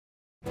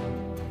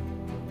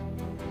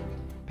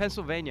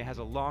Pennsylvania has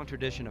a long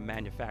tradition of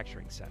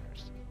manufacturing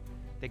centers.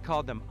 They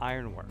called them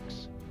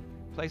ironworks,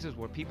 places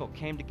where people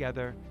came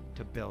together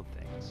to build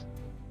things.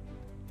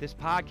 This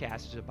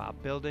podcast is about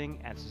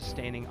building and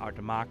sustaining our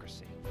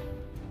democracy.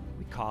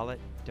 We call it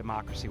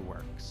Democracy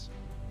Works.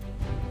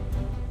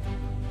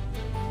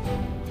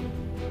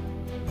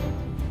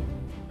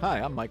 Hi,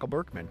 I'm Michael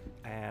Berkman.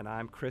 And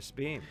I'm Chris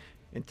Beam.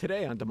 And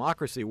today on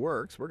Democracy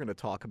Works, we're going to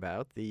talk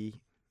about the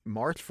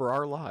March for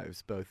Our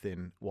Lives, both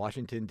in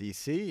Washington,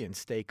 D.C. and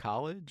State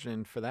College,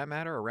 and for that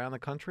matter, around the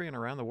country and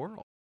around the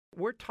world.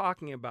 We're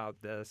talking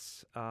about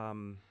this,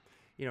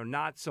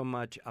 not so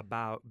much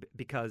about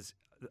because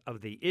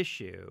of the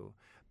issue,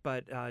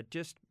 but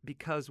just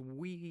because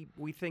we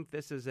think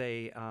this is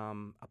a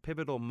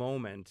pivotal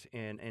moment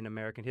in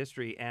American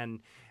history,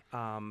 and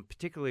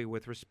particularly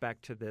with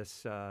respect to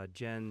this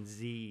Gen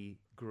Z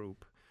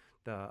group.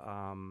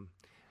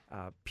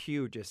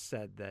 Pew just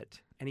said that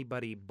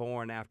anybody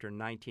born after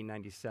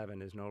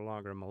 1997 is no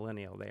longer a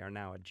millennial. They are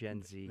now a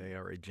Gen Z. They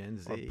are a Gen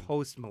Z. Or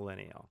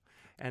post-millennial.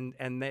 And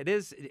it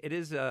is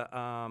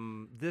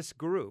this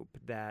group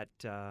that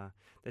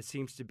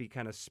seems to be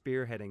kind of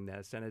spearheading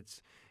this, and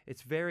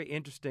it's very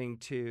interesting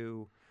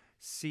to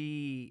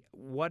see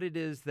what it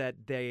is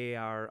that they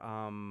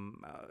are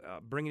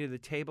bringing to the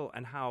table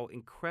and how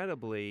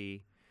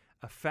incredibly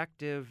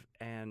effective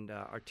and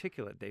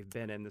articulate they've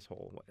been in this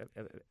whole.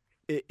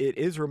 It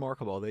is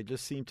remarkable. They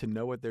just seem to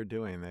know what they're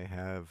doing. They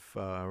have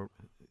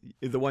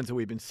the ones that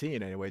we've been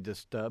seeing anyway.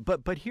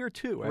 But here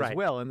too as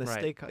well in the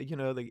state.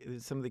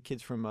 Some of the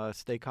kids from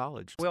State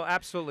College. We'll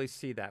absolutely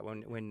see that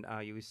when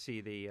you see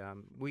the.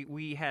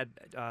 We had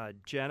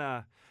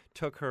Jenna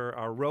took her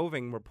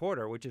roving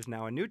reporter, which is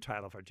now a new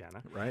title for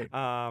Jenna. Right.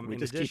 We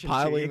just keep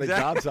piling the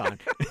jobs on.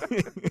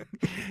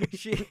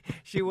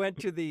 She went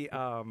to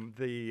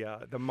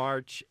the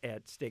march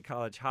at State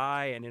College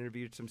High and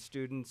interviewed some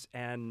students,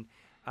 and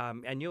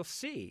you'll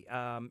see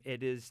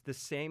it is the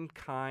same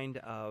kind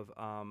of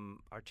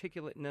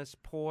articulateness,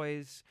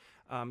 poise.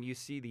 You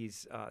see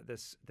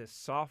this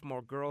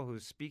sophomore girl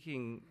who's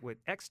speaking with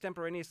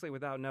extemporaneously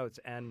without notes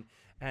and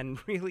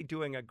really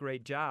doing a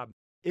great job.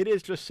 It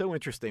is just so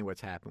interesting what's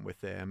happened with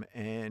them,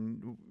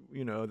 and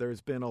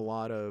there's been a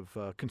lot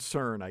of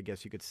concern, I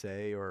guess you could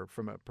say, or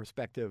from a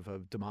perspective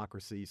of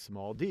democracy,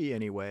 small d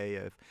anyway,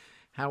 of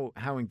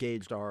how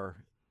engaged are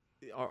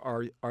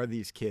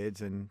these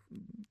kids, and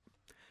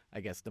I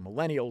guess the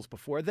millennials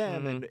before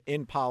them, and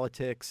in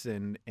politics,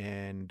 and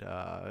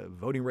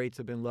voting rates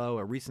have been low.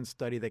 A recent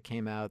study that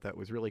came out that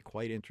was really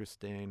quite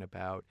interesting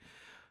about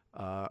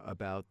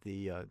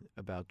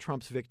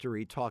Trump's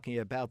victory, talking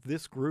about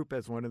this group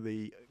as one of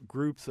the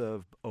groups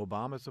of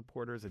Obama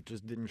supporters that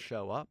just didn't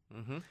show up.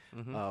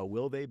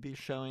 Will they be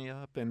showing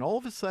up? And all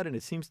of a sudden,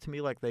 it seems to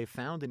me like they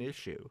found an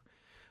issue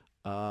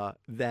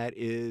that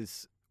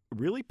is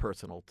really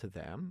personal to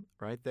them,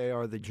 right? They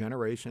are the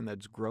generation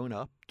that's grown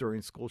up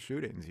during school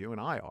shootings. You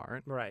and I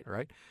aren't. Right.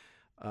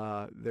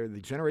 They're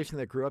the generation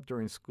that grew up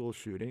during school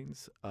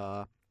shootings.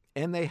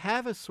 And they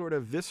have a sort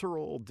of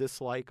visceral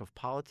dislike of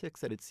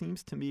politics that it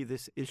seems to me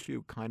this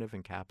issue kind of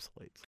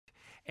encapsulates.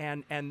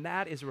 And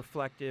that is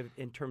reflective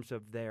in terms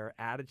of their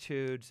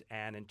attitudes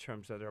and in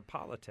terms of their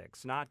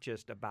politics, not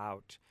just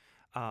about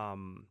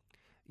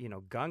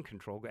gun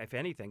control. If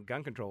anything,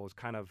 gun control is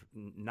kind of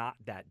not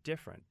that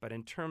different. But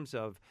in terms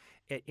of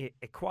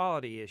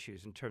equality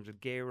issues, in terms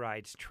of gay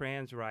rights,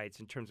 trans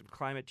rights, in terms of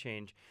climate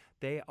change,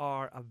 they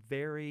are a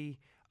very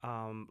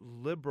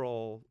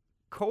liberal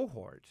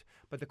cohort.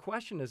 But the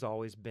question has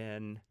always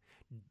been,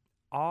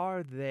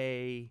 are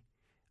they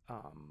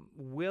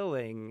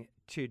willing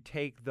to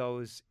take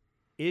those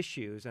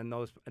issues and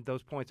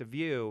those points of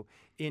view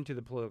into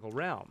the political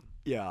realm?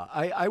 Yeah,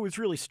 I was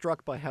really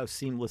struck by how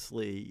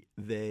seamlessly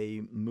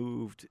they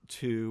moved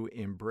to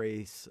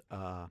embrace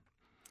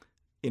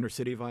inner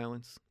city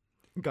violence,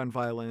 gun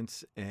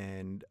violence,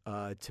 and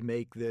to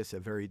make this a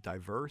very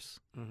diverse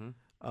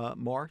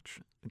march,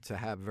 to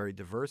have a very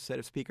diverse set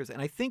of speakers.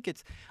 And I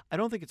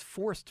don't think it's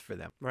forced for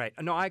them. Right.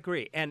 No, I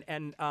agree. And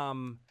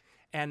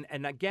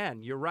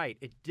again, you're right.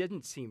 It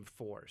didn't seem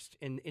forced.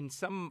 In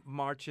some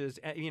marches,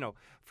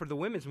 for the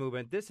women's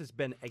movement, this has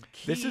been a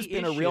key This has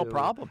been issue, a real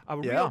problem.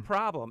 Real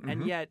problem.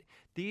 And yet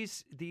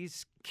these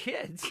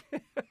kids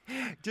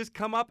just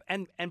come up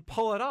and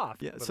pull it off.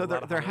 Yeah, so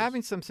they're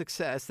having some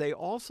success. They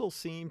also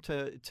seem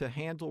to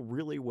handle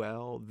really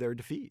well their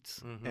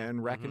defeats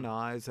and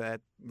recognize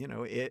that,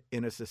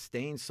 in a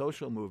sustained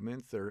social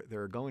movement, there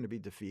are going to be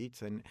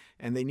defeats, and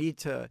they need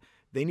to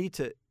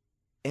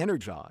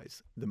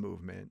energize the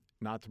movement,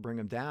 not to bring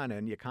them down.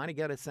 And you kind of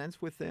get a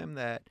sense with them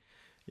that,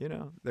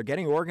 they're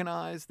getting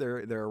organized.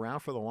 They're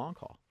around for the long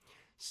haul.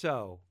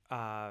 So,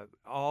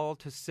 all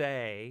to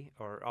say,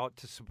 or all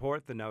to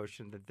support the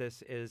notion that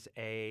this is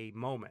a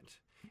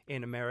moment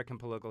in American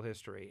political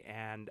history,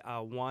 and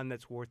one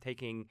that's worth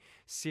taking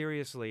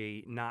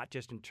seriously, not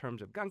just in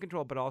terms of gun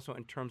control, but also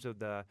in terms of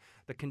the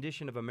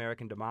condition of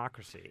American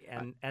democracy.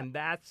 And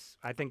that's,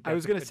 I think... I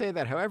was going to say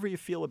that however you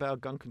feel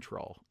about gun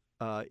control,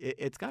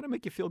 it's got to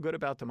make you feel good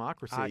about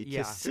democracy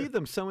Yeah. to see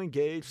them so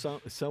engaged,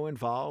 so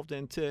involved,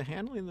 and to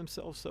handling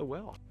themselves so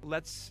well.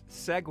 Let's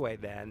segue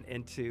then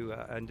into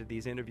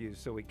these interviews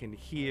so we can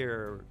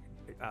hear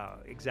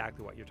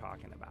exactly what you're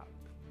talking about.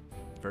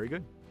 Very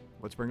good.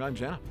 Let's bring on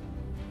Jenna.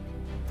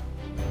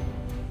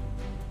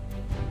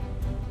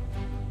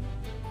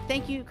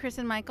 Thank you, Chris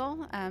and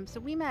Michael. So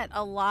we met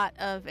a lot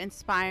of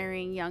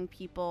inspiring young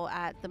people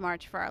at the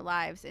March for Our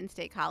Lives in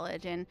State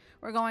College, and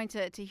we're going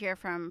to hear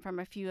from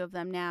a few of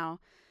them now.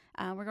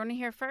 We're going to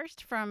hear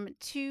first from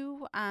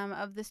two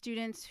of the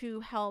students who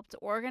helped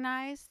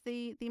organize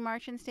the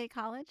March in State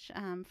College.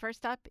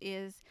 First up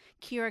is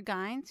Kira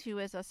Gines, who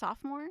is a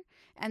sophomore,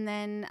 and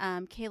then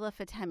Kayla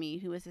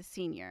Fatemi, who is a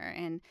senior.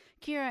 And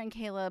Kira and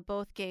Kayla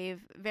both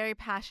gave very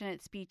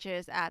passionate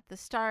speeches at the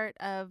start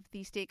of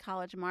the State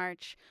College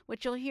March,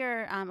 which you'll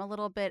hear a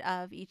little bit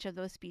of each of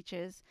those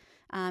speeches.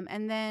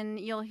 And then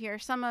you'll hear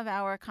some of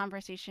our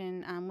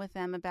conversation with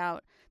them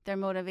about their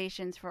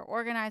motivations for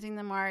organizing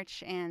the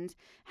march and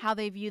how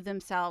they view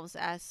themselves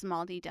as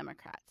small d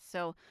Democrats.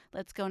 So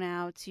let's go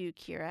now to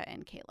Kira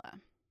and Kayla.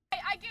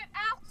 I get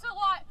asked a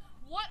lot,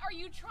 what are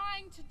you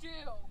trying to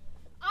do?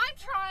 I'm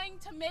trying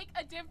to make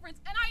a difference,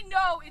 and I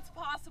know it's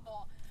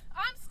possible.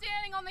 I'm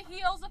standing on the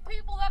heels of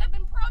people that have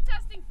been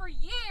protesting for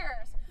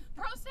years,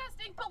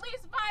 protesting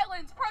police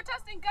violence,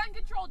 protesting gun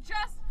control,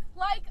 just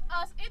like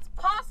us. It's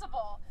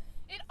possible.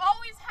 It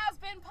always has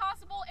been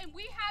possible, and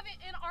we have it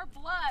in our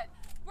blood.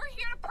 We're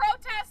here to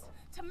protest,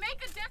 to make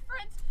a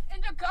difference,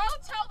 and to go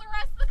tell the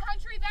rest of the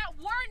country that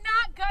we're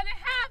not gonna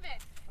have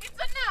it. It's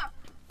enough.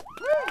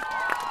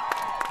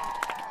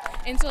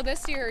 And so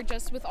this year,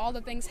 just with all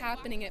the things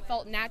happening, it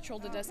felt natural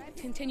to just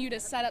continue to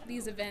set up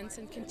these events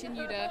and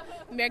continue to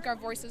make our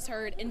voices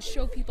heard and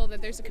show people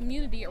that there's a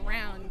community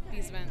around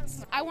these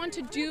events. I want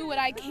to do what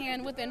I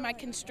can within my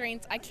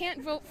constraints. I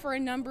can't vote for a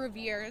number of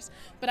years,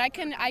 but I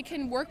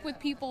can work with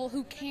people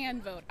who can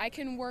vote. I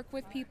can work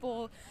with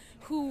people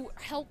who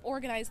help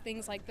organize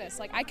things like this.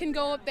 Like, I can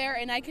go up there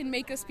and I can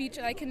make a speech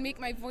and I can make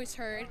my voice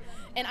heard,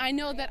 and I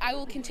know that I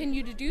will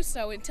continue to do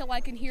so until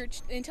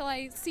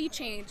I see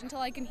change, until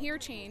I can hear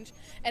change,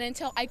 and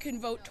until I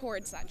can vote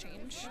towards that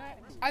change.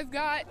 I've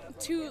got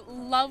two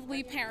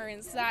lovely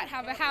parents that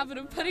have a habit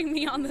of putting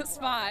me on the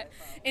spot,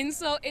 and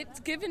so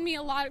it's given me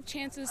a lot of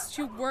chances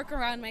to work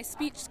around my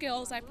speech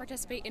skills. I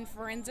participate in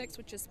forensics,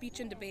 which is speech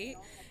and debate,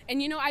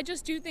 and I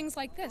just do things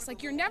like this.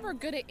 Like, you're never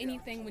good at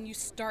anything when you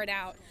start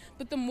out,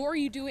 but the more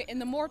you do it and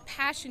the more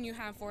passion you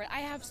have for it. I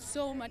have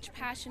so much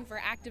passion for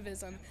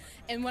activism,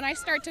 and when I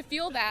start to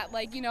feel that,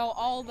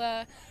 all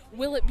the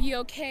will it be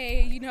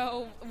okay,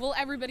 will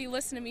everybody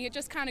listen to me, it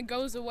just kind of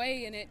goes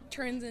away, and it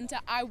turns into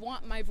I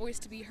want my voice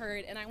to be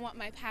heard and I want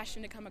my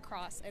passion to come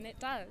across, and it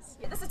does.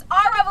 This is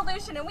our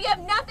revolution, and we have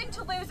nothing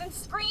to lose in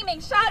screaming,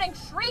 shouting,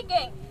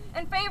 shrieking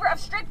in favor of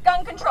strict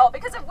gun control,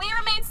 because if we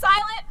remain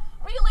silent,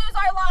 we lose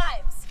our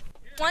lives.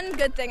 One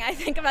good thing I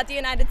think about the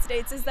United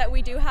States is that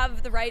we do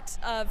have the right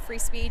of free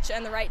speech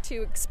and the right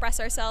to express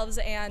ourselves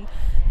and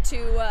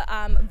to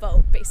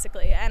vote,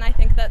 basically. And I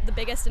think that the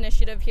biggest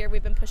initiative here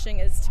we've been pushing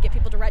is to get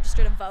people to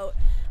register to vote.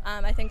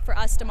 I think for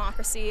us,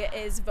 democracy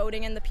is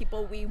voting in the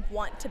people we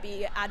want to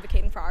be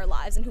advocating for our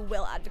lives and who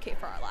will advocate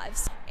for our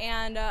lives.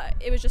 And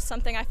it was just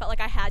something I felt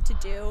like I had to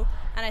do.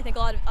 And I think a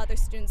lot of other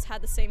students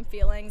had the same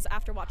feelings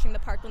after watching the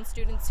Parkland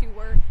students who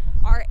were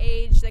our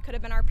age. They could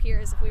have been our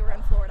peers if we were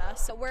in Florida.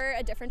 So we're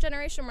a different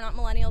generation. We're not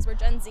millennials, we're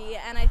Gen Z.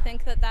 And I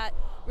think that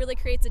really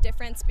creates a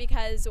difference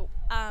because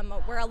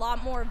we're a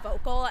lot more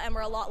vocal and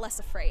we're a lot less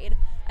afraid.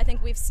 I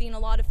think we've seen a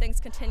lot of things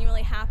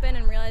continually happen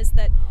and realized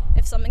that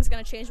if something's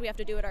going to change, we have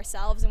to do it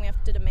ourselves and we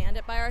have to demand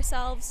it by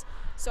ourselves.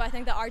 So I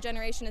think that our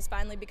generation is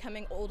finally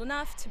becoming old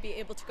enough to be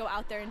able to go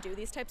out there and do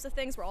these types of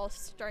things. We're all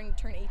starting to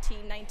turn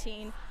 18,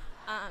 19.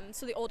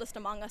 So the oldest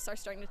among us are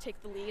starting to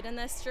take the lead in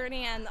this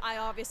journey, and I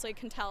obviously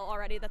can tell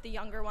already that the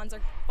younger ones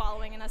are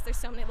following, and as there's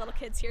so many little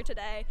kids here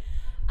today.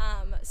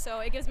 So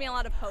it gives me a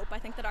lot of hope. I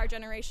think that our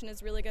generation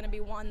is really going to be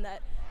one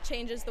that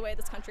changes the way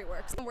this country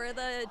works. We're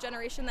the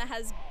generation that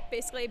has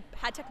basically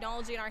had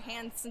technology in our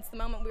hands since the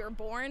moment we were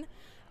born.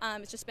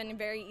 It's just been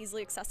very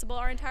easily accessible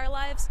our entire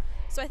lives.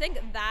 So I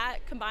think that,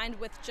 combined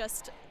with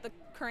just the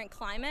current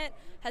climate,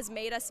 has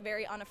made us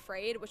very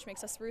unafraid, which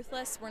makes us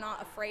ruthless. We're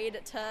not afraid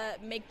to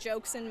make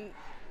jokes and,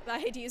 I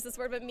hate to use this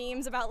word, but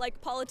memes about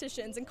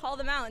politicians and call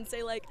them out and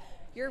say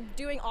you're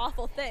doing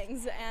awful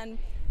things, and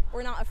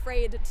we're not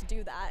afraid to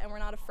do that, and we're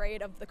not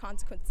afraid of the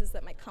consequences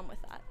that might come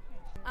with that.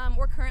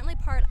 We're currently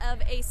part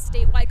of a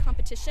statewide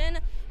competition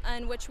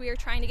in which we are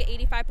trying to get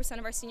 85%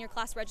 of our senior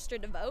class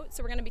registered to vote.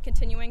 So we're going to be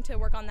continuing to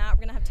work on that.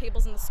 We're going to have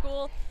tables in the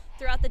school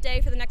throughout the day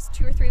for the next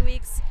 2 or 3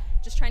 weeks,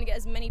 just trying to get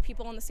as many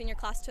people in the senior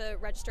class to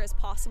register as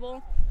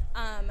possible.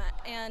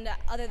 And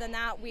other than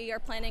that, we are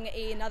planning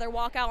another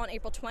walkout on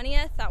April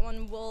 20th. That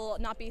one will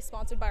not be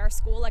sponsored by our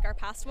school like our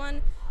past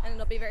one, and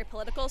it'll be very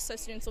political, so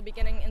students will be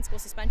getting in-school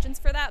suspensions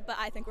for that, but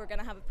I think we're going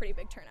to have a pretty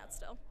big turnout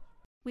still.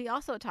 We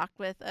also talked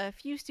with a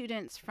few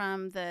students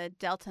from the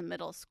Delta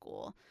Middle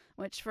School,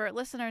 which for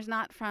listeners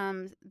not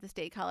from the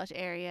State College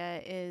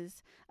area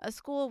is a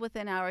school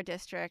within our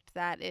district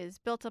that is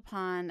built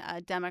upon a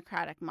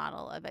democratic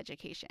model of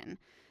education.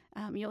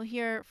 You'll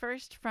hear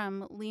first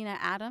from Lena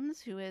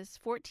Adams, who is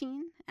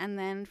 14, and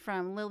then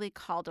from Lily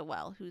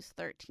Caldwell, who's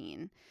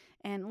 13.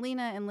 And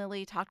Lena and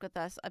Lily talked with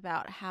us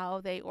about how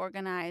they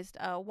organized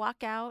a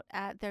walkout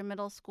at their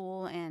middle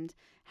school and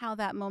how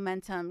that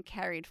momentum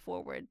carried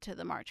forward to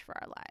the March for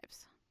Our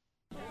Lives.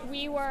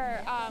 We were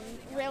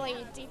really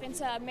deep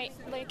into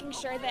making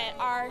sure that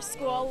our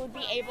school would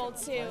be able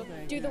to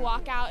do the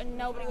walkout and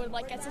nobody would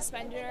get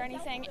suspended or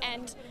anything.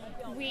 And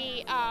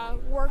we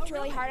worked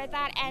really hard at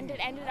that, and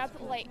it ended up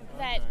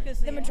that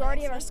the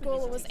majority of our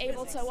school was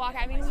able to walk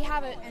out. I mean,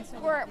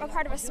 we're a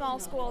part of a small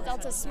school.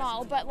 Delta's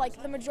small, but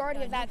the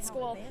majority of that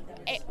school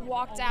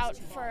walked out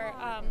for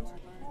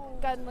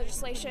gun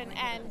legislation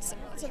and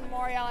to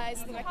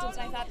memorialize the victims.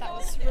 I thought that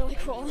was really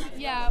cool.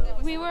 Yeah,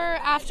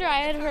 after I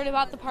had heard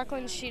about the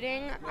Parkland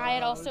shooting, I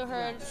had also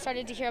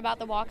started to hear about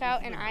the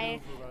walkout, and I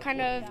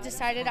kind of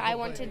decided I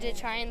wanted to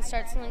try and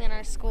start something in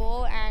our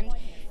school, and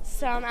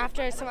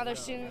after some other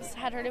students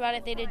had heard about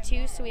it, they did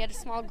too, so we had a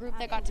small group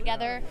that got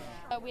together.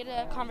 We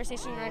had a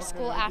conversation in our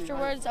school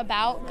afterwards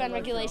about gun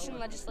regulation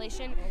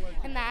legislation,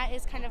 and that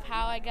is kind of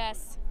how I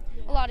guess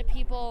a lot of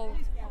people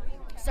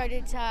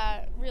started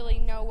to really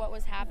know what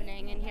was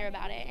happening and hear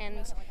about it.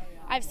 And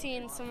I've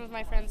seen some of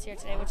my friends here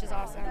today, which is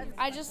awesome.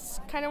 I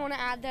just kind of want to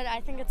add that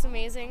I think it's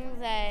amazing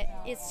that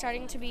it's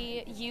starting to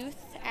be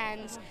youth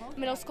and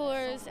middle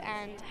schoolers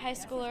and high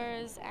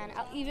schoolers and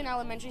even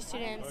elementary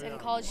students and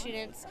college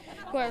students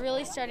who are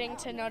really starting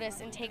to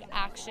notice and take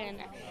action.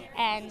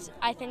 And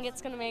I think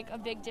it's going to make a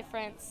big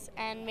difference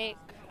and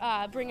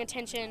bring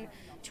attention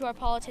to our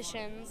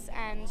politicians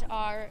and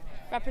our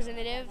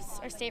representatives,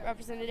 our state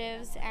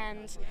representatives,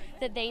 and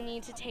that they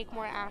need to take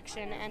more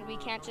action, and we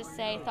can't just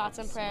say thoughts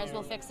and prayers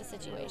will fix the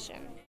situation.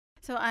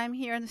 So I'm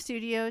here in the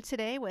studio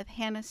today with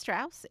Hannah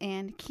Strauss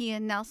and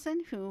Kian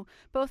Nelson, who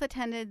both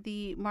attended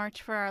the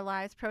March for Our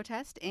Lives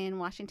protest in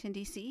Washington,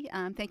 D.C.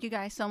 Thank you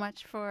guys so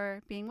much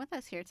for being with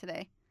us here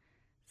today.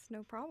 It's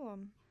no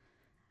problem.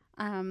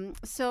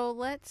 So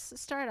let's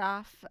start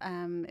off.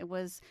 It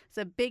was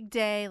a big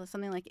day,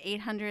 something like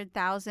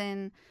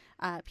 800,000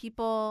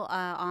 people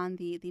on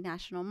the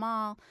National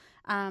Mall.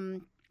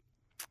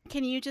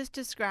 Can you just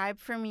describe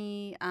for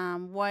me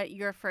what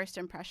your first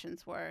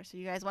impressions were? So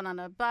you guys went on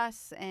a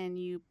bus and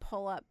you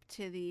pull up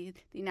to the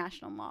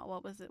National Mall.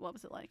 What was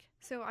it like?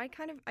 So I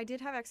did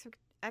have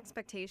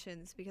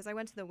expectations because I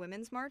went to the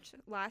Women's March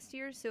last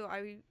year, so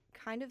I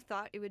kind of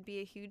thought it would be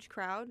a huge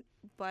crowd,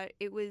 but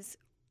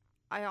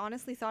I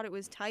honestly thought it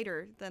was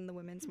tighter than the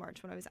Women's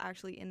March when I was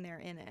actually in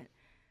it,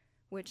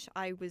 which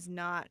I was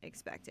not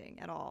expecting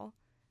at all.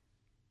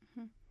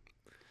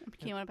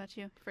 Kian, what about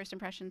you? First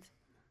impressions?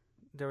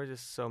 There were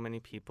just so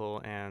many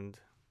people, and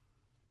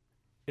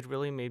it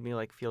really made me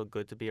feel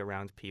good to be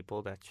around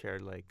people that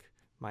shared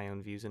my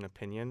own views and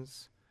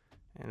opinions,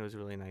 and it was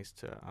really nice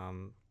to.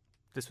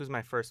 This was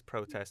my first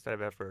protest that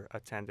I've ever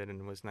attended,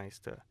 and it was nice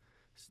to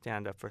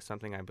stand up for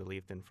something I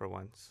believed in for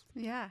once.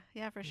 Yeah,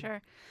 for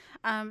sure.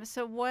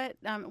 So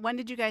when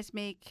did you guys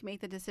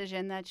make the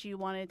decision that you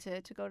wanted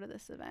to go to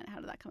this event? How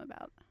did that come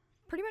about?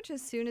 Pretty much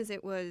as soon as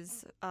it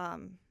was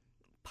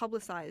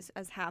publicized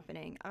as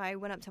happening, I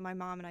went up to my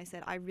mom and I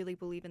said, I really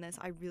believe in this.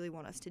 I really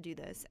want us to do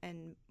this.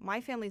 And my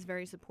family's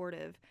very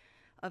supportive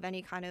of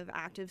any kind of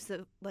active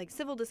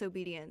civil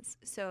disobedience.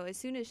 So as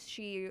soon as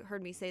she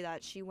heard me say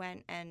that, she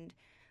went and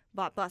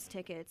bought bus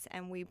tickets,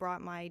 and we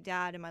brought my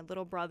dad and my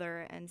little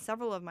brother, and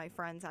several of my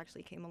friends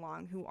actually came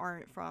along who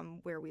aren't from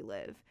where we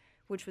live,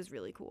 which was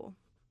really cool.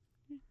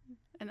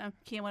 And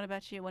Kian, what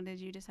about you? When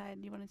did you decide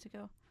you wanted to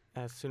go?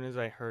 As soon as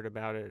I heard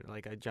about it,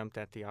 I jumped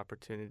at the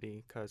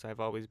opportunity because I've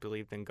always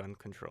believed in gun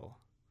control.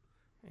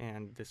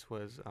 And this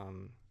was,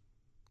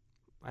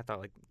 I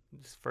thought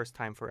this first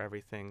time for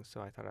everything, so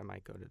I thought I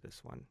might go to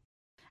this one.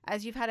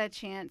 As you've had a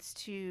chance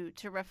to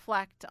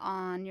reflect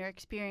on your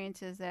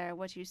experiences there,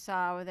 what you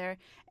saw, were there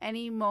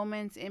any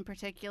moments in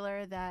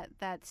particular that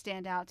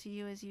stand out to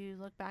you as you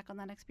look back on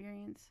that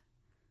experience?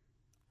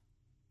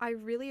 I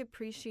really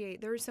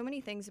appreciate, there were so many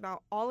things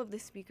about all of the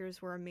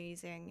speakers were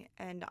amazing,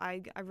 and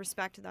I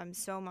respect them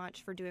so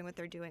much for doing what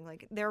they're doing.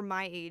 They're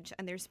my age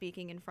and they're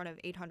speaking in front of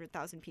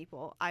 800,000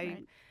 people.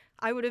 Right.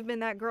 I would have been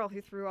that girl who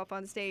threw up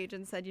on stage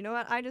and said, you know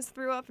what, I just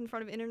threw up in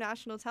front of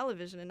international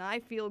television and I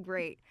feel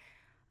great.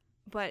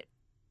 But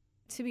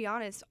to be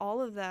honest,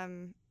 all of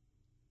them,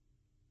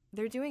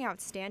 they're doing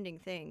outstanding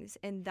things,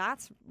 and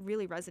that's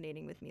really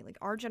resonating with me.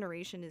 Our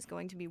generation is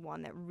going to be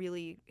one that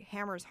really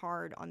hammers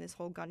hard on this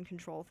whole gun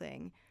control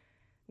thing.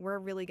 We're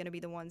really going to be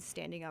the ones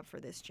standing up for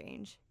this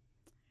change.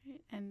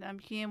 And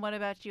Kian, what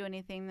about you?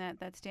 Anything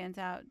that stands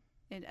out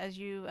as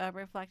you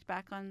reflect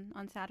back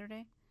on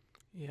Saturday?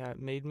 Yeah, it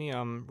made me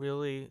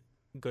really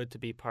good to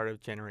be part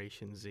of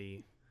Generation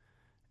Z.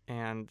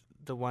 And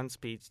the one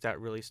speech that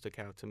really stuck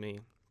out to me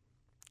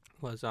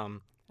was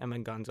Emma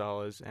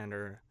Gonzalez and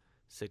her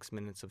 6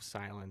 minutes of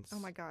silence. Oh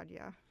my God,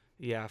 yeah.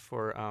 yeah,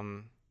 for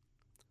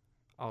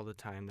all the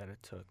time that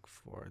it took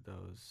for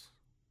those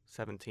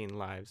 17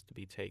 lives to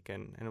be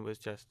taken, and it was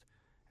just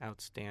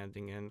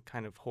outstanding and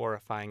kind of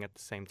horrifying at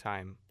the same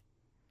time.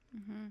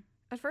 Mm-hmm.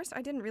 At first,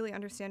 I didn't really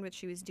understand what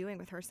she was doing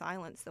with her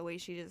silence, the way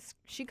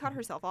she cut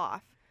herself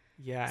off.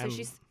 Yeah, So and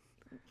she's...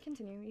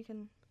 Continue, you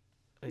can...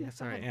 yeah, go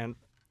sorry, ahead. and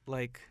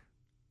like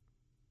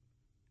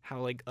how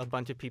like a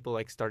bunch of people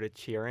like started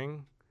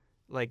cheering,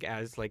 like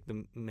as like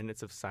the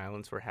minutes of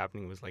silence were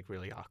happening was like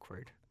really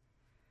awkward.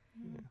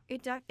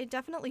 Yeah. It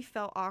definitely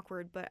felt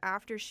awkward, but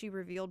after she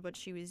revealed what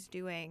she was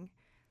doing,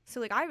 so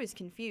like I was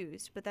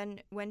confused, but then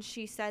when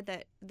she said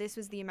that this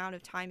was the amount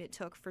of time it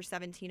took for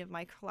 17 of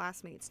my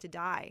classmates to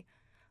die,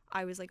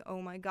 I was like,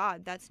 oh my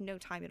God, that's no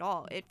time at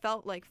all. It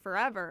felt like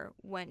forever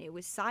when it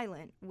was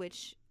silent,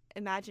 which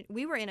imagine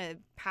we were in a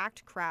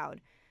packed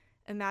crowd.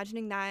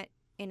 Imagining that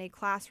in a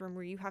classroom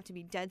where you have to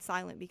be dead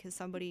silent because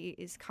somebody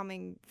is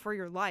coming for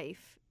your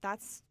life,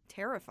 that's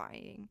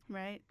terrifying.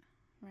 Right.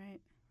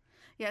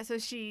 Yeah, so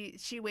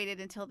she waited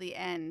until the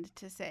end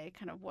to say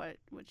kind of what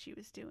she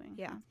was doing.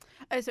 Yeah.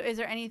 So is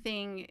there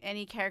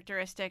any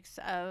characteristics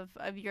of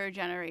your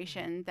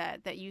generation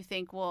that you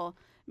think will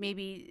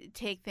maybe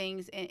take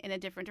things in a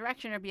different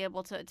direction or be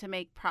able to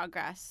make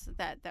progress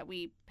that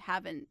we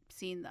haven't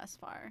seen thus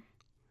far?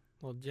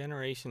 Well,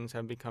 generations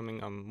have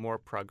becoming more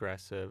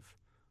progressive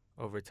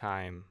over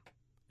time,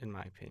 in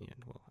my opinion.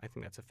 Well, I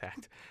think that's a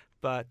fact.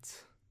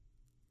 But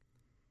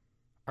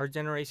our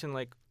generation,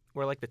 like,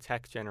 we're like the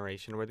tech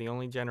generation. We're the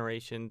only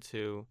generation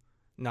to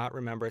not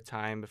remember a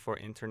time before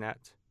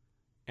internet,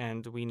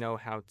 and we know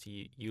how to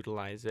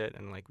utilize it,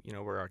 and like, you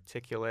know, we're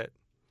articulate,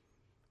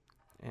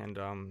 and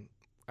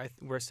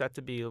we're set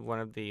to be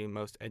one of the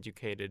most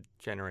educated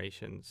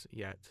generations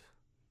yet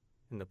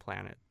in the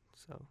planet.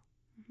 So.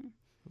 Mm-hmm.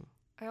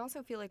 I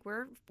also feel like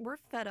we're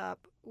fed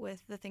up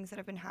with the things that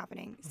have been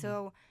happening. Mm-hmm.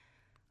 So,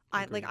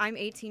 I'm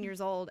 18 years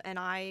old, and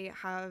I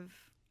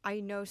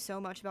know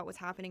so much about what's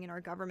happening in our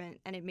government,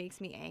 and it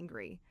makes me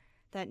angry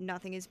that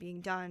nothing is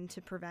being done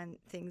to prevent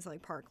things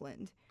like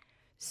Parkland.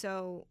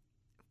 So,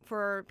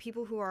 for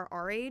people who are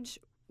our age,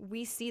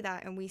 we see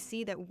that, and we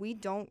see that we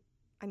do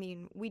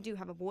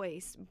have a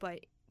voice,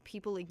 but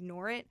people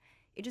ignore it.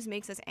 It just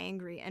makes us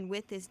angry. And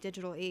with this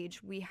digital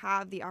age, we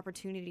have the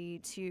opportunity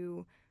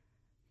to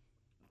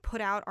put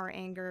out our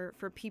anger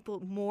for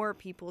more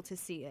people to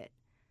see it,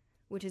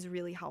 which is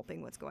really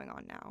helping what's going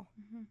on now.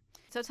 Mm-hmm.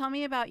 So tell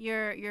me about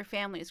your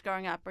families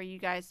growing up. Are you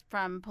guys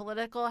from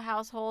political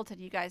households?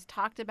 Have you guys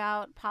talked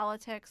about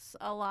politics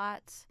a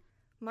lot?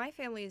 My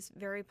family is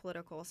very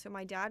political. So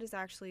my dad is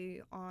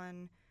actually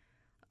on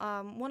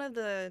one of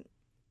the,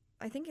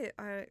 I think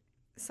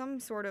some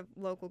sort of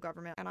local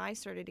government, and I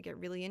started to get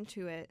really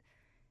into it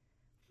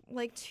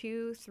like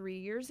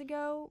 2-3 years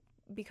ago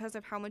because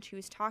of how much he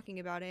was talking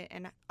about it,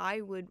 and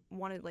I would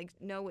want to like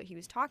know what he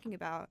was talking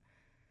about.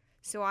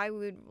 So I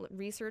would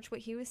research what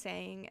he was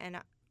saying,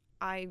 and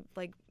I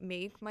like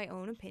make my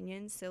own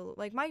opinions. So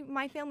like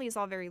my family is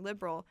all very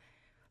liberal,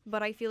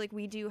 but I feel like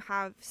we do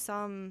have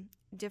some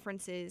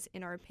differences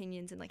in our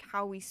opinions and like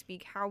how we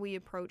speak, how we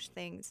approach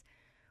things,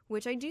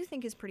 which I do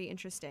think is pretty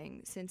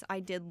interesting since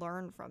I did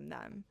learn from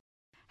them.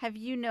 Have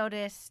you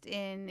noticed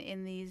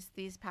in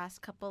these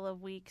past couple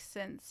of weeks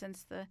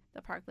since the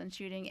Parkland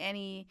shooting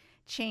any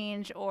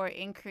change or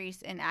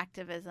increase in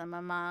activism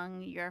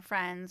among your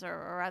friends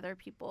or other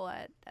people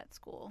at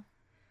school?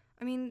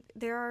 I mean,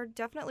 there are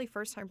definitely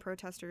first-time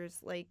protesters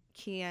like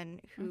Kian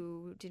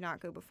who did not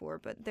go before,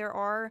 but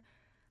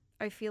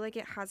I feel like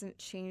it hasn't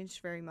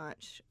changed very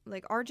much.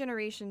 Like, our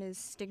generation is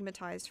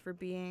stigmatized for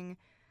being,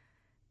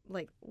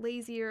 like,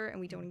 lazier and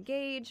we don't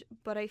engage,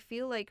 but I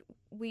feel like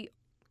we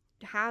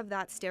have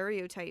that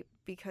stereotype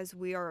because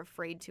we are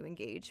afraid to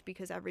engage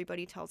because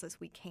everybody tells us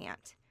we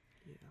can't.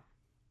 Yeah.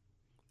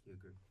 You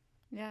agree?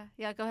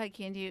 Yeah. Go ahead,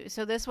 Kian.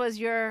 So this was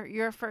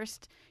your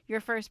first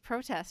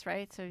protest,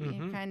 right? So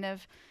you kind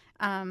of,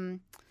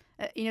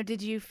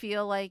 did you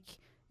feel like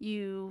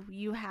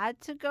you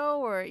had to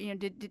go, or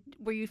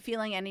were you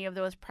feeling any of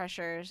those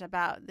pressures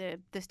about the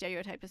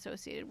stereotype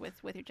associated with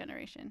your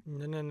generation?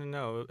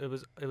 No.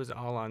 It was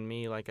all on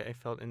me. Like, I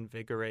felt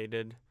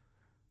invigorated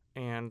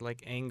and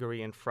like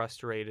angry and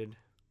frustrated,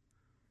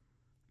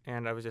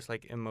 and I was just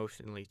like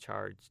emotionally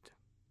charged.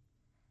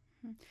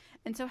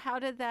 And so how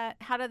did that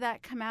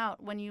come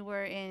out when you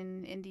were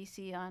in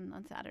DC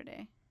on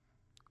Saturday?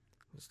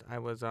 I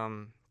was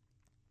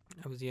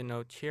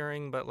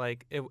cheering, but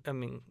like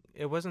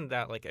it wasn't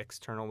that like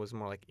external, it was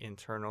more like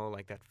internal,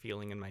 like that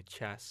feeling in my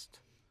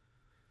chest,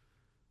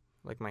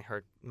 like my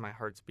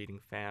heart's beating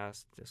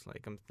fast, just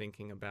like I'm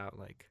thinking about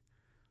like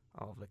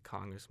all of the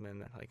congressmen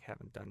that like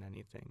haven't done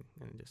anything,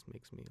 and it just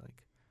makes me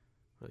like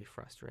really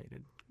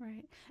frustrated.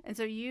 Right. And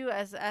so you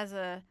as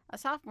a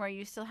sophomore,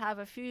 you still have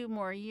a few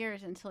more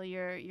years until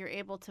you're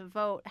able to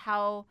vote.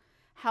 How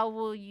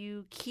will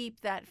you keep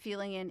that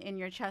feeling in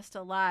your chest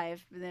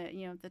alive,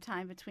 the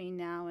time between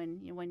now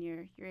and when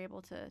you're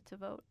able to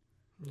vote?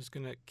 I'm just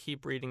gonna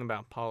keep reading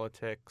about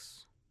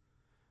politics,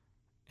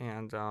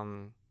 and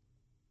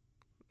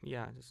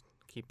just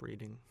keep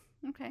reading.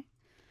 Okay.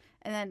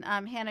 And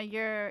then Hannah,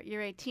 you're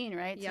 18,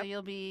 right? Yep. So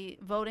you'll be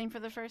voting for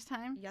the first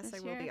time. Yes, this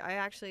I will year?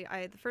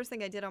 be. The first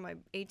thing I did on my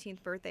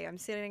 18th birthday, I'm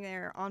sitting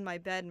there on my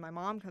bed, and my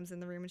mom comes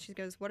in the room, and she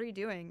goes, "What are you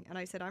doing?" And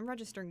I said, "I'm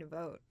registering to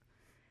vote."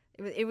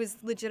 It was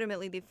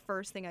legitimately the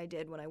first thing I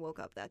did when I woke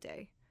up that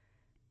day.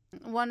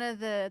 One of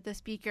the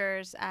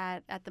speakers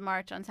at the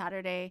march on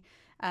Saturday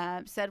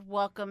said,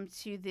 "Welcome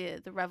to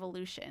the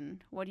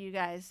revolution." What do you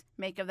guys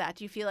make of that?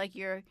 Do you feel like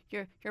you're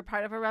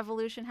part of a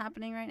revolution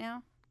happening right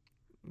now?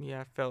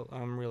 Yeah, it felt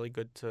really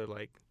good to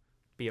like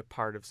be a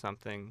part of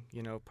something,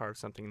 part of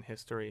something in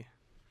history.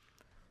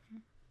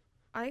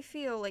 I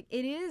feel like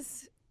it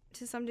is,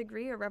 to some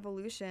degree, a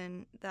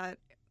revolution that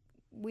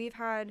we've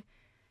had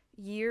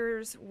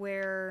years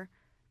where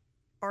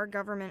our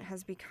government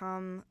has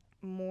become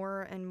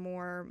more and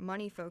more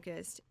money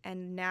focused,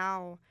 and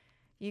now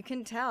you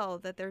can tell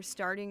that they're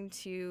starting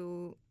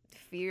to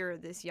fear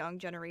this young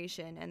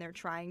generation, and they're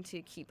trying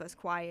to keep us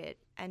quiet,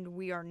 and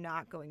we are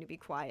not going to be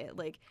quiet.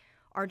 Like,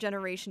 our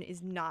generation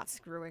is not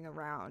screwing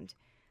around,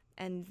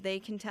 and they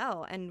can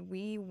tell, and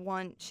we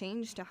want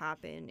change to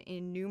happen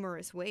in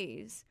numerous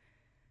ways.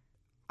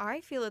 I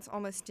feel it's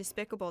almost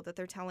despicable that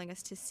they're telling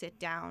us to sit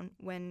down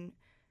when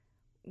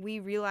we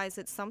realize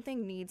that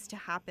something needs to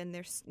happen.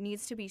 There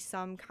needs to be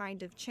some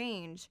kind of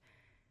change,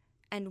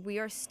 and we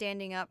are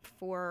standing up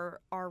for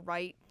our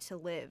right to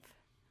live.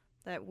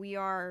 That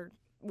we're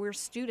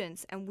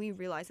students, and we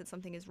realize that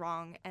something is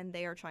wrong, and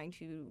they are trying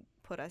to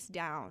put us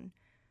down.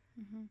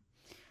 Mm-hmm.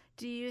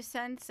 Do you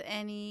sense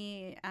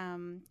any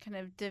kind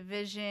of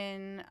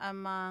division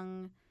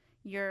among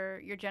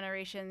your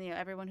generation,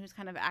 everyone who's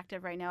kind of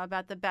active right now,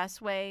 about the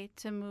best way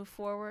to move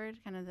forward,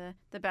 kind of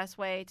the best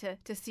way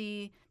to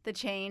see the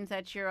change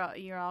that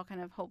you're all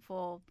kind of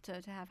hopeful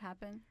to have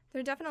happen?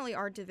 There definitely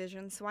are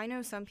divisions. So I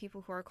know some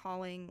people who are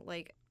calling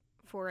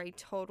for a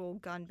total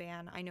gun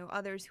ban. I know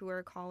others who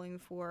are calling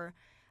for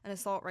an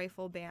assault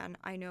rifle ban.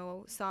 I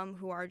know some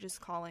who are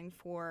just calling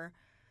for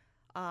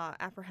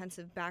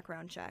apprehensive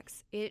background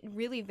checks. It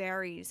really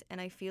varies, and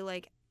I feel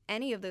like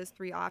any of those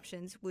three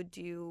options would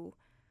do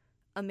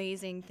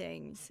amazing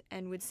things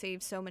and would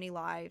save so many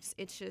lives.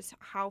 It's just,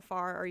 how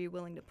far are you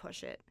willing to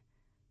push it?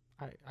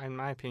 In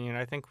my opinion,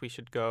 I think we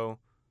should go,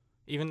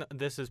 even though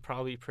this is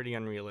probably pretty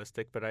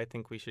unrealistic, but I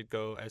think we should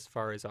go as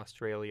far as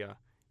Australia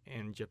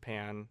and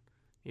Japan,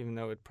 even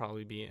though it'd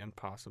probably be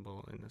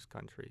impossible in this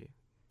country.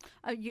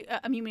 You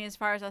mean as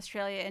far as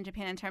Australia and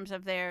Japan in terms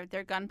of their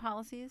gun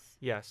policies?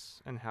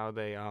 Yes, and how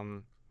they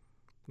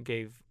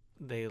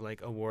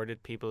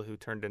awarded people who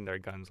turned in their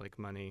guns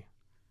money.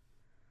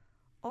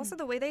 Also,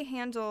 the way they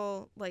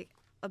handle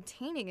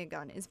obtaining a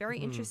gun is very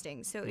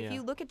interesting. So if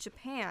you look at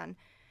Japan,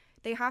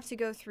 they have to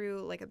go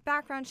through a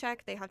background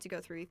check, they have to go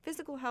through a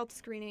physical health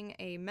screening,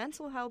 a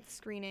mental health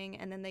screening,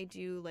 and then they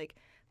do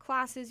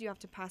classes. You have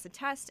to pass a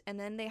test, and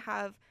then they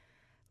have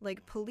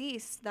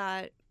police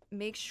that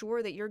make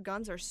sure that your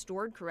guns are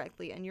stored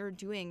correctly and you're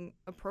doing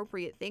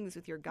appropriate things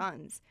with your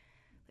guns.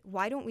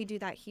 Why don't we do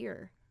that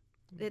here?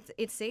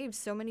 It saves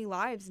so many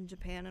lives in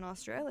Japan and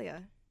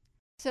Australia.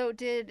 So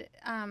did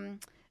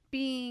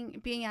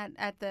being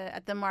at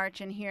the march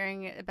and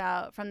hearing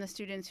about from the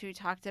students who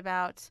talked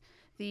about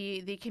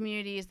the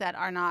communities that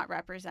are not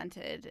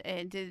represented,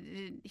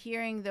 did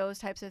hearing those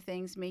types of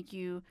things make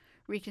you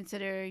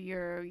reconsider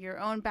your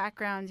own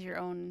backgrounds, your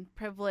own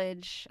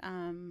privilege?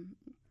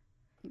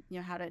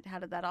 How did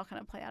that all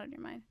kind of play out in your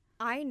mind?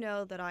 I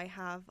know that I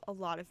have a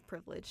lot of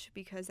privilege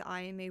because I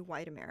am a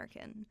white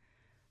American.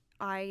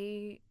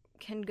 I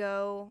can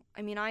go,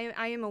 I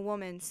am a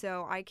woman,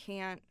 so I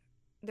can't,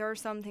 there are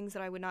some things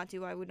that I would not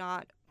do. I would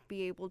not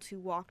be able to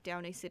walk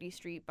down a city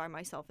street by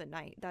myself at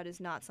night. That is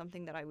not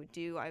something that I would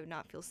do. I would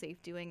not feel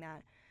safe doing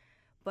that.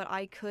 But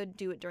I could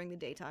do it during the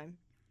daytime.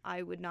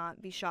 I would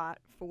not be shot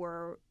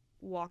for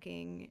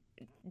walking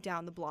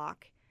down the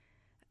block.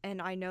 And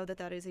I know that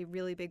that is a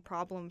really big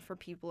problem for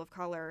people of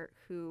color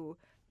who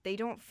they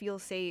don't feel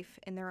safe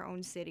in their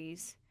own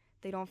cities.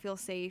 They don't feel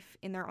safe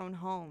in their own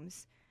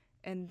homes.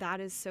 And that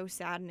is so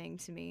saddening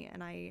to me.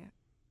 And I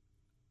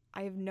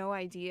have no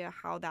idea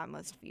how that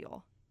must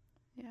feel.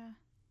 Yeah.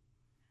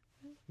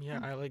 Yeah,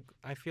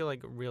 I feel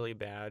really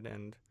bad,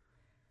 and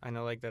I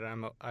know that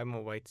I'm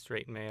a white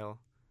straight male,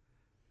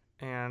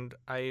 and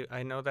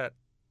I know that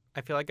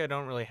I feel I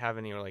don't really have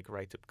any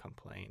right to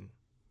complain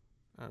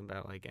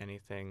about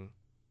anything.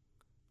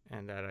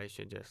 And that I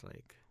should just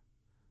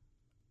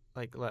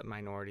let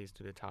minorities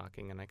do the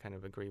talking, and I kind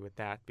of agree with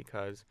that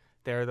because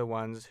they're the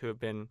ones who have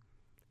been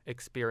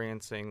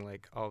experiencing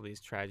all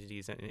these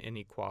tragedies and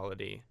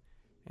inequality,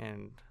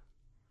 and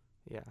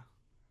yeah.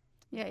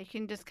 Yeah, you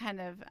can just kind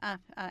of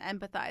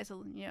empathize,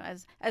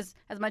 as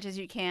much as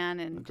you can,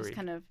 and Agreed. just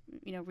kind of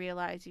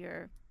realize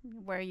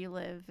where you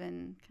live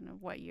and kind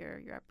of what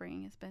your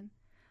upbringing has been.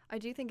 I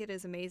do think it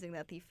is amazing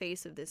that the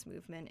face of this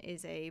movement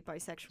is a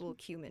bisexual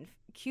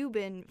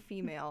Cuban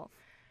female.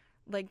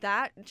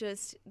 That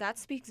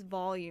speaks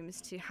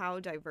volumes to how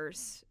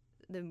diverse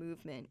the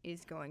movement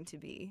is going to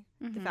be.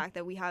 Mm-hmm. The fact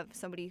that we have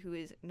somebody who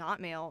is not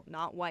male,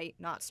 not white,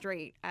 not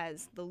straight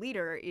as the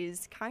leader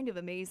is kind of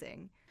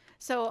amazing.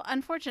 So,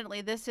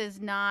 unfortunately, this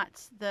is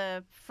not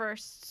the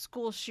first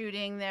school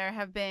shooting. There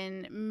have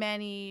been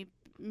many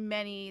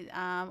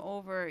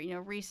over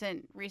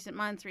recent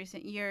months,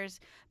 recent years,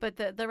 but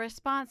the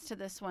response to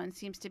this one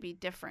seems to be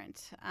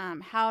different.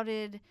 How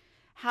did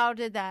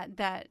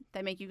that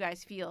make you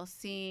guys feel,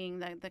 seeing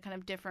the kind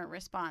of different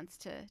response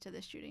to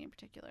this shooting in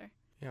particular?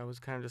 Yeah, it was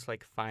kind of just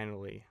like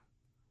finally,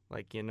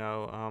 like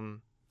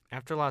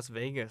after Las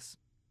Vegas,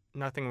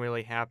 nothing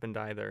really happened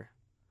either,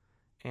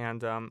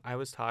 and I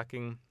was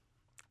talking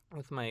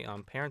with my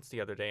parents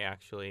the other day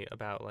actually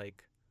about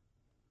like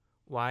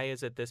why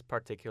is it this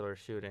particular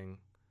shooting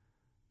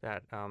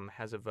that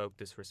has evoked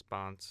this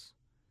response,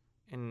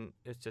 and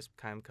it's just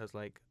kind of because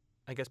like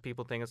I guess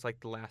people think it's like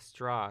the last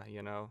straw,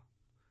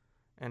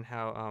 and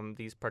how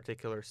these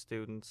particular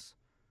students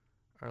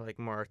are like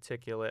more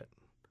articulate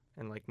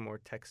and like more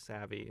tech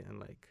savvy and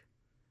like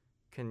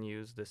can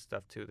use this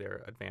stuff to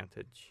their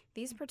advantage.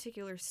 These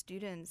particular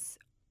students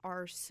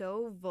are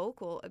so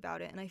vocal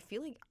about it, and I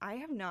feel like I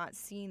have not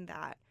seen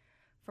that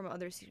from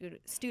other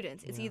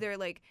students. It's either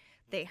like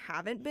they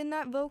haven't been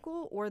that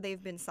vocal or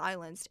they've been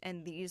silenced,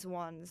 and these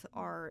ones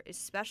are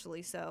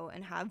especially so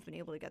and have been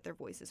able to get their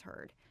voices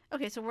heard.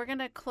 Okay, so we're going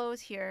to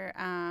close here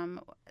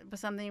with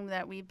something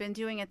that we've been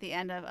doing at the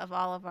end of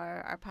all of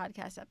our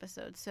podcast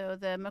episodes. So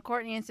the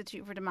McCourtney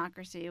Institute for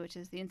Democracy, which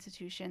is the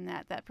institution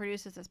that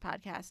produces this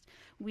podcast,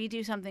 we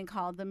do something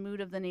called the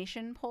Mood of the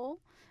Nation poll,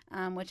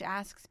 which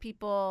asks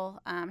people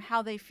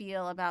how they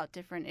feel about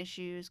different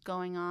issues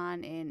going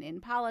on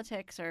in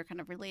politics or kind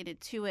of related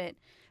to it.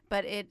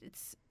 But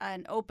it's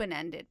an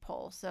open-ended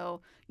poll,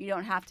 so you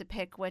don't have to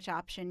pick which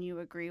option you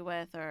agree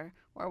with or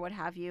what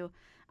have you.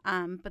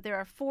 But there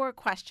are 4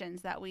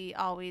 questions that we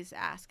always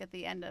ask at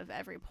the end of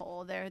every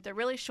poll. They're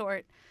really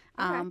short,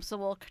 so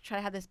we'll try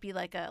to have this be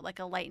like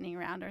a lightning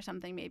round or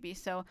something maybe.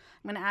 So I'm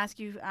going to ask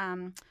you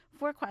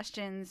 4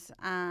 questions,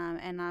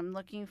 and I'm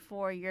looking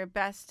for your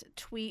best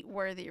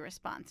tweet-worthy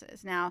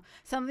responses. Now,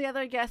 some of the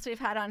other guests we've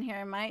had on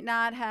here might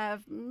not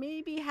have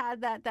maybe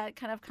had that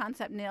kind of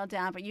concept nailed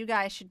down, but you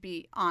guys should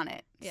be on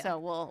it. Yeah. So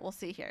we'll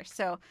see here.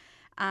 So,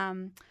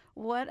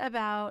 what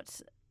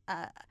about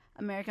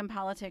American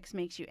politics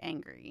makes you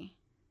angry?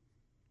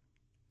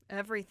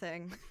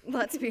 Everything.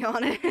 Let's be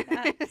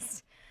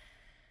honest.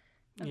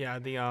 Yeah,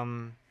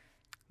 the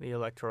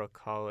Electoral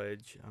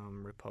College,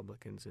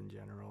 Republicans in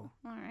general.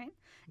 All right.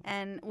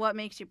 And what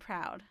makes you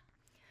proud?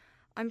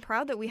 I'm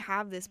proud that we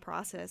have this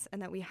process and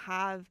that we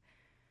have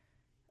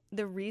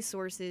the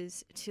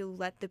resources to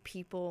let the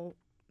people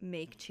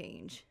make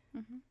change.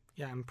 Mm-hmm.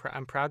 Yeah,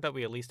 I'm proud that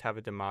we at least have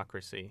a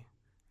democracy.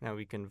 Now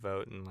we can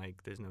vote and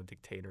like there's no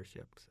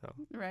dictatorship. So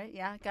right,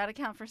 yeah, got to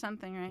count for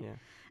something, right?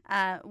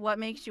 Yeah. What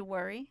makes you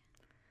worry?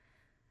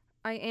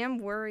 I am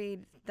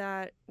worried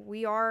that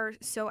we are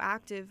so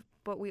active,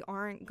 but we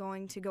aren't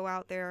going to go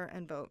out there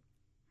and vote.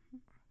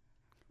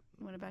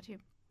 What about you?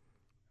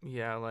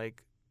 Yeah,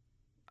 like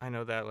I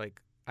know that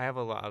like I have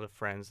a lot of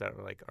friends that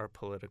are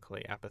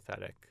politically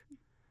apathetic,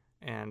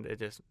 and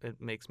it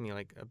makes me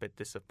like a bit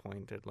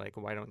disappointed. Like,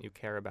 why don't you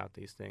care about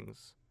these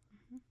things?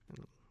 Mm-hmm.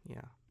 And,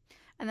 yeah.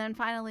 And then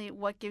finally,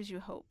 what gives you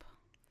hope?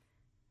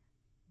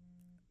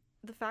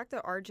 The fact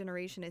that our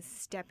generation is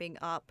stepping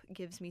up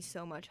gives me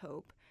so much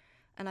hope.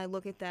 And I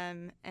look at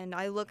them and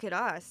I look at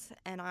us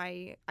and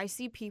I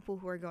see people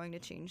who are going to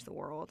change the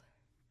world.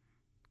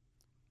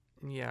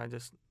 Yeah,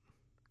 just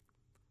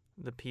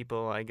the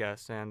people, I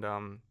guess, and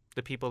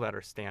the people that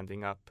are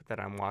standing up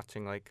that I'm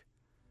watching, like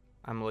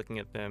I'm looking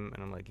at them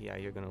and I'm like, yeah,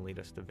 you're going to lead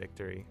us to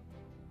victory.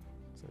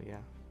 So, yeah.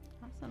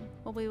 Awesome.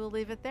 Well, we will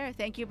leave it there.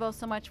 Thank you both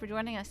so much for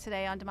joining us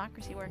today on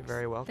Democracy Works. You're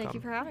very welcome. Thank you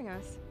for having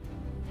us.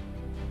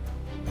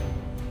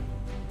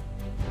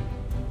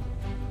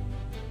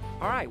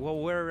 All right. Well,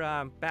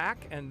 we're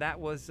back, and that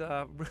was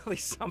really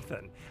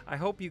something. I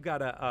hope you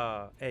got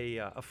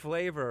a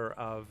flavor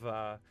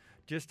of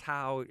just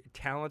how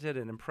talented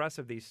and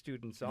impressive these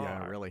students are.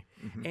 Yeah, really.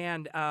 Mm-hmm.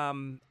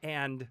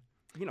 And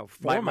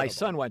my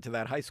son went to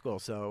that high school,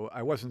 so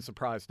I wasn't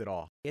surprised at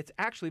all. It's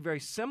actually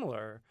very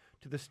similar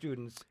to the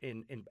students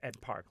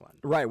at Parkland.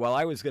 Right. Well,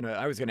 I was gonna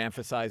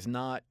emphasize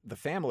not the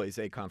families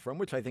they come from,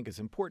 which I think is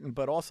important,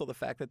 but also the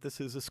fact that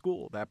this is a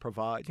school that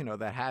provides,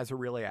 that has a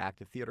really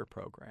active theater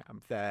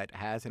program, that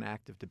has an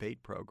active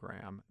debate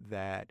program,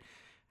 that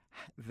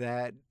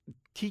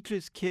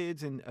teaches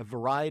kids in a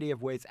variety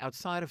of ways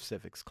outside of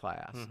civics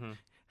class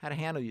how to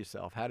handle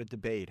yourself, how to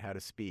debate, how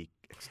to speak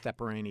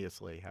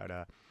extemporaneously, how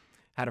to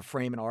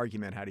frame an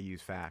argument, how to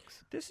use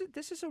facts.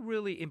 This is a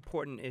really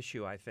important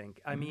issue, I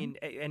think. I mean,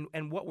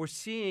 and what we're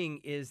seeing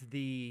is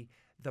the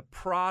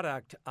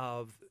product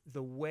of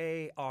the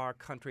way our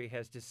country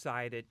has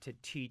decided to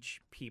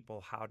teach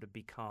people how to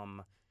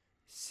become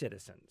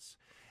citizens.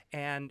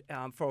 And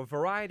for a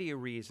variety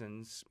of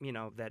reasons,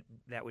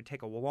 that would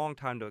take a long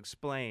time to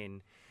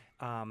explain,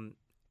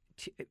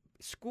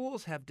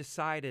 schools have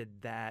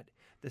decided that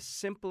the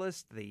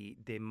simplest, the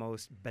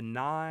most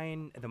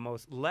benign, the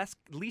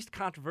least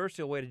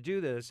controversial way to do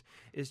this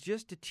is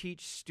just to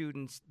teach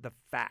students the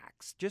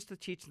facts, just to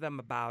teach them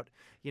about,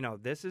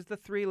 this is the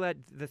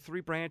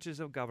three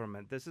branches of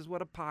government. This is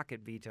what a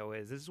pocket veto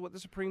is. This is what the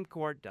Supreme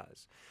Court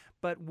does.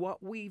 But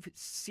what we've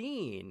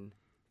seen,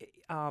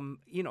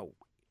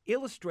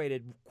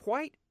 illustrated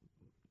quite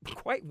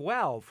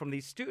well from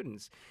these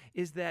students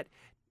is that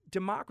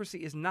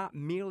democracy is not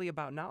merely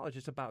about knowledge,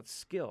 it's about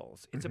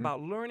skills. It's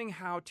about learning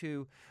how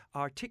to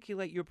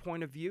articulate your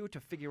point of view, to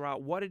figure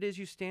out what it is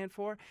you stand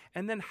for,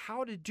 and then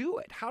how to do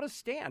it, how to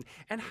stand,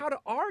 and how to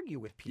argue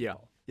with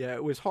people. Yeah,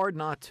 it was hard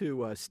not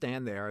to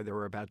stand there. There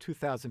were about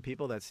 2,000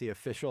 people. That's the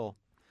official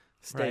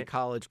state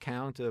college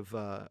count of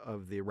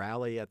the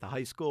rally at the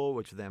high school,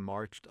 which then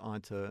marched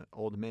onto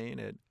Old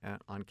Main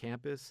on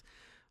campus.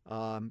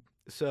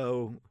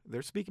 So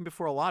they're speaking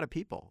before a lot of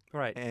people.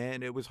 Right.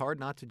 And it was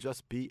hard not to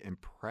just be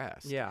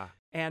impressed. Yeah.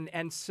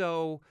 And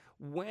so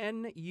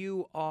when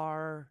you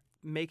are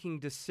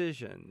making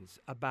decisions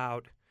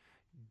about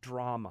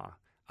drama,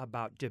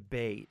 about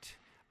debate,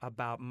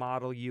 about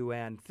Model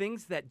UN,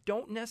 things that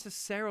don't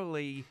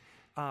necessarily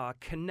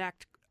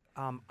connect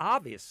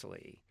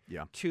obviously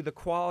to the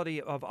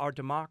quality of our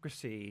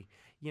democracy,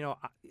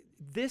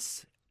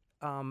 this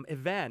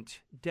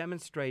event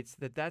demonstrates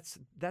that that's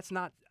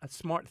not a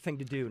smart thing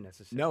to do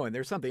necessarily. No, and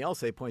there's something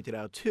else they pointed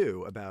out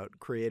too about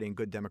creating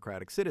good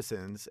democratic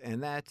citizens,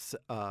 and that's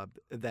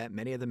that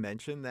many of them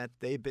mentioned that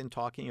they've been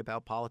talking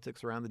about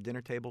politics around the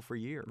dinner table for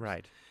years.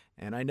 Right.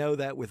 And I know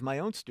that with my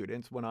own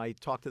students, when I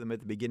talk to them at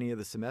the beginning of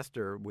the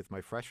semester with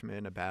my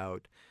freshmen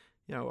about,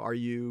 do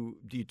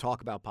you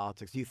talk about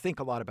politics? Do you think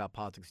a lot about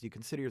politics? Do you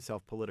consider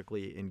yourself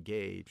politically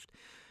engaged?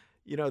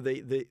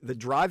 The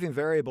driving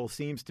variable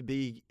seems to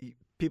be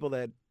people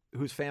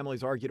whose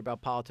families argued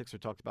about politics or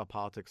talked about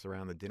politics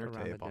around the dinner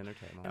table.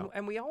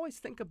 And we always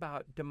think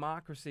about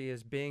democracy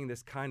as being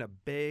this kind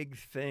of big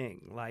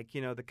thing, like,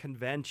 the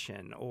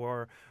convention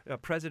or a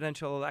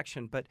presidential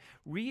election. But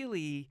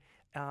really,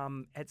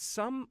 at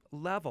some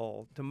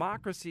level,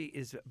 democracy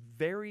is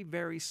very,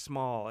 very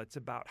small. It's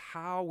about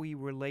how we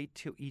relate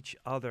to each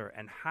other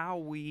and how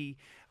we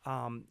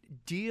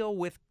deal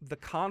with the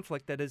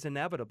conflict that is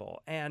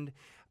inevitable. And,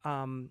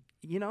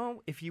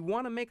 if you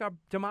want to make our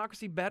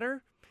democracy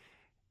better,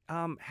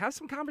 have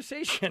some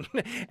conversation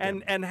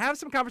and have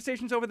some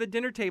conversations over the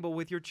dinner table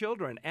with your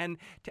children and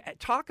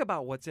talk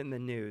about what's in the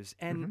news.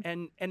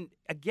 And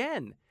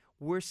again,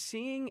 we're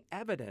seeing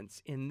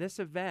evidence in this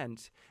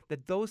event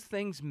that those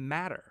things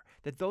matter,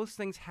 that those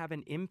things have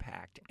an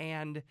impact.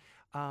 And,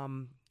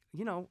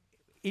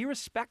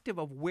 irrespective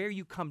of where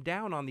you come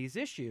down on these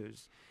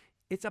issues,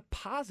 it's a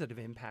positive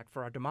impact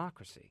for our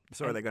democracy.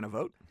 So are they going to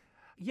vote?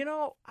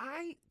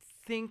 I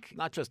think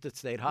not just at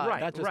State High,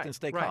 not just in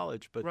State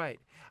College, but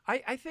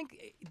I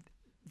think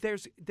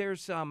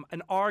there's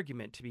an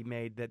argument to be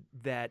made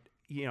that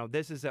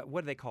this is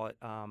what do they call it?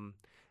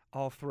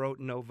 All throat,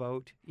 no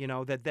vote.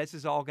 That this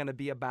is all going to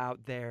be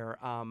about their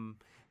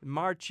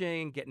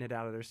marching, getting it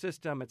out of their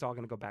system. It's all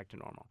going to go back to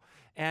normal.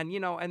 And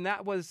and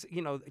that was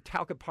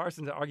Talcott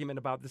Parsons' argument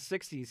about the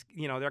 '60s.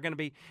 They're going to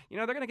be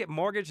they're going to get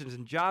mortgages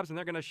and jobs, and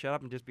they're going to shut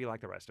up and just be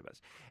like the rest of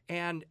us.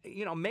 And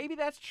maybe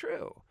that's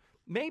true.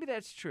 Maybe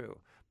that's true.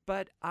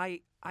 But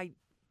I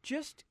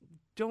just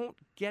don't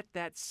get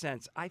that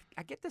sense. I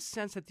get the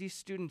sense that these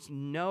students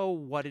know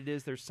what it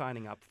is they're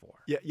signing up for.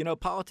 Yeah,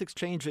 politics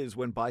changes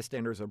when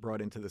bystanders are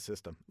brought into the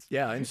system.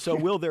 Yeah, and so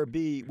will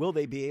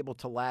they be able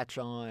to latch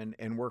on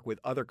and work with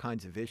other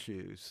kinds of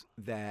issues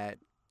that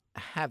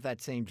have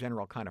that same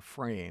general kind of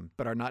frame,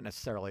 but are not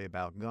necessarily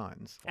about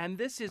guns? And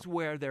this is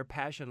where their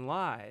passion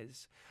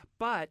lies.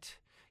 But,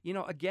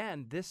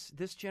 again, this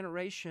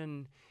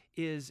generation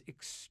is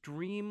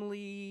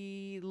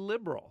extremely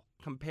liberal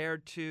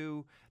compared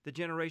to the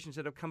generations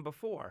that have come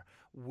before.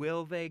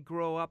 Will they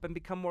grow up and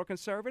become more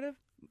conservative?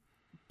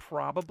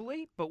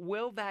 Probably. But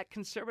will that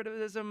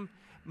conservatism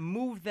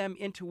move them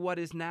into what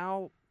is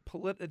now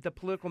the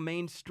political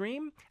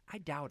mainstream? I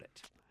doubt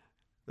it.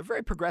 They're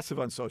very progressive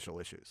on social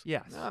issues.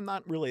 Yes. I'm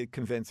not really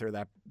convinced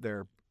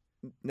they're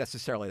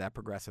necessarily that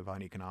progressive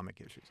on economic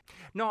issues.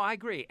 No, I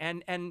agree.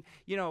 And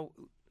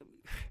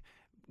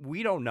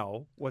we don't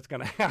know what's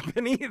going to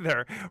happen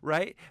either,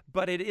 right?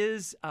 But it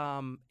is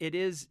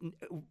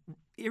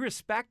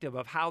irrespective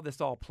of how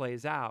this all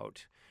plays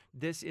out.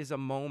 This is a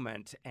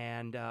moment,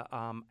 and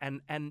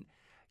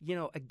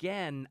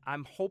again,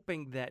 I'm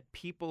hoping that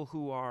people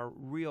who are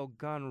real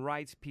gun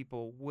rights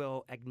people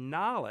will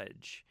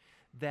acknowledge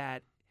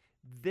that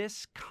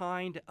this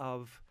kind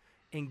of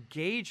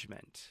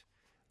engagement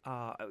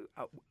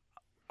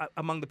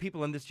among the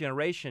people in this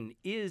generation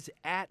is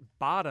at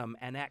bottom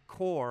and at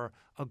core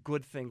a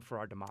good thing for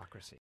our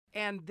democracy.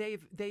 And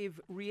they've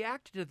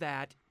reacted to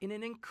that in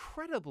an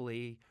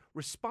incredibly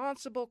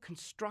responsible,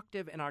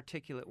 constructive, and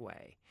articulate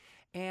way.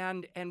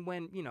 And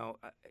when,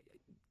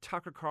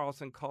 Tucker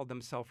Carlson called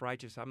them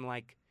self-righteous, I'm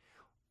like,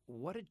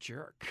 what a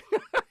jerk.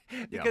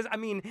 Because,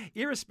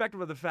 irrespective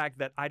of the fact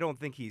that I don't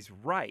think he's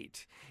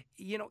right,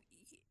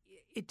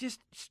 it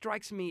just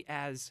strikes me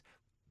as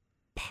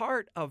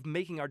part of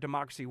making our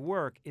democracy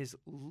work is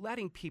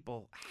letting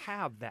people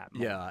have that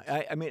moment.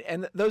 Yeah, I mean,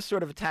 and those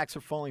sort of attacks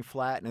are falling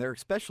flat, and they're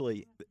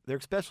especially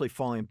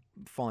falling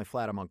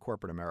flat among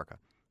corporate America,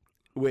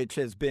 which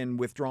has been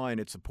withdrawing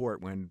its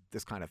support when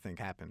this kind of thing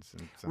happens.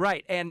 And so,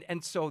 Right, and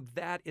so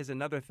that is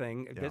another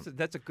thing. Yeah.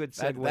 That's a good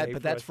segue.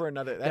 But that's for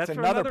another. That's for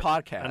another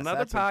podcast.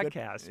 Another That's a good-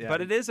 podcast. yeah.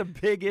 But it is a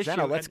big issue.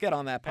 Jenna, let's get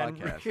on that and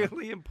podcast.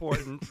 really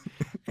important.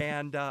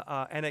 and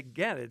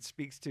again, it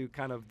speaks to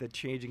kind of the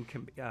changing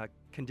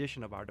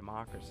condition of our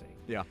democracy.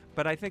 Yeah.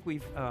 But I think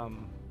we've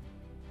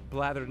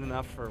blathered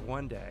enough for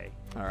one day.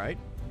 All right.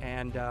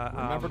 And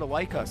remember to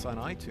like us on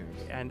iTunes.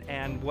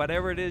 And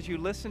whatever it is you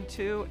listen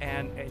to,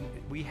 and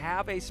we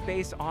have a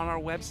space on our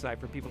website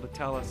for people to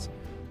tell us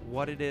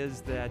what it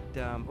is that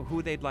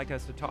who they'd like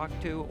us to talk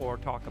to or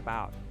talk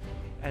about.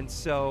 And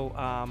so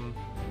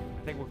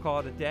I think we'll call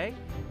it a day.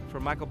 For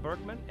Michael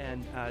Berkman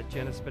and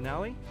Jenna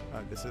Spinelli,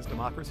 This is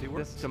Democracy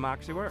Works. This is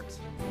Democracy Works.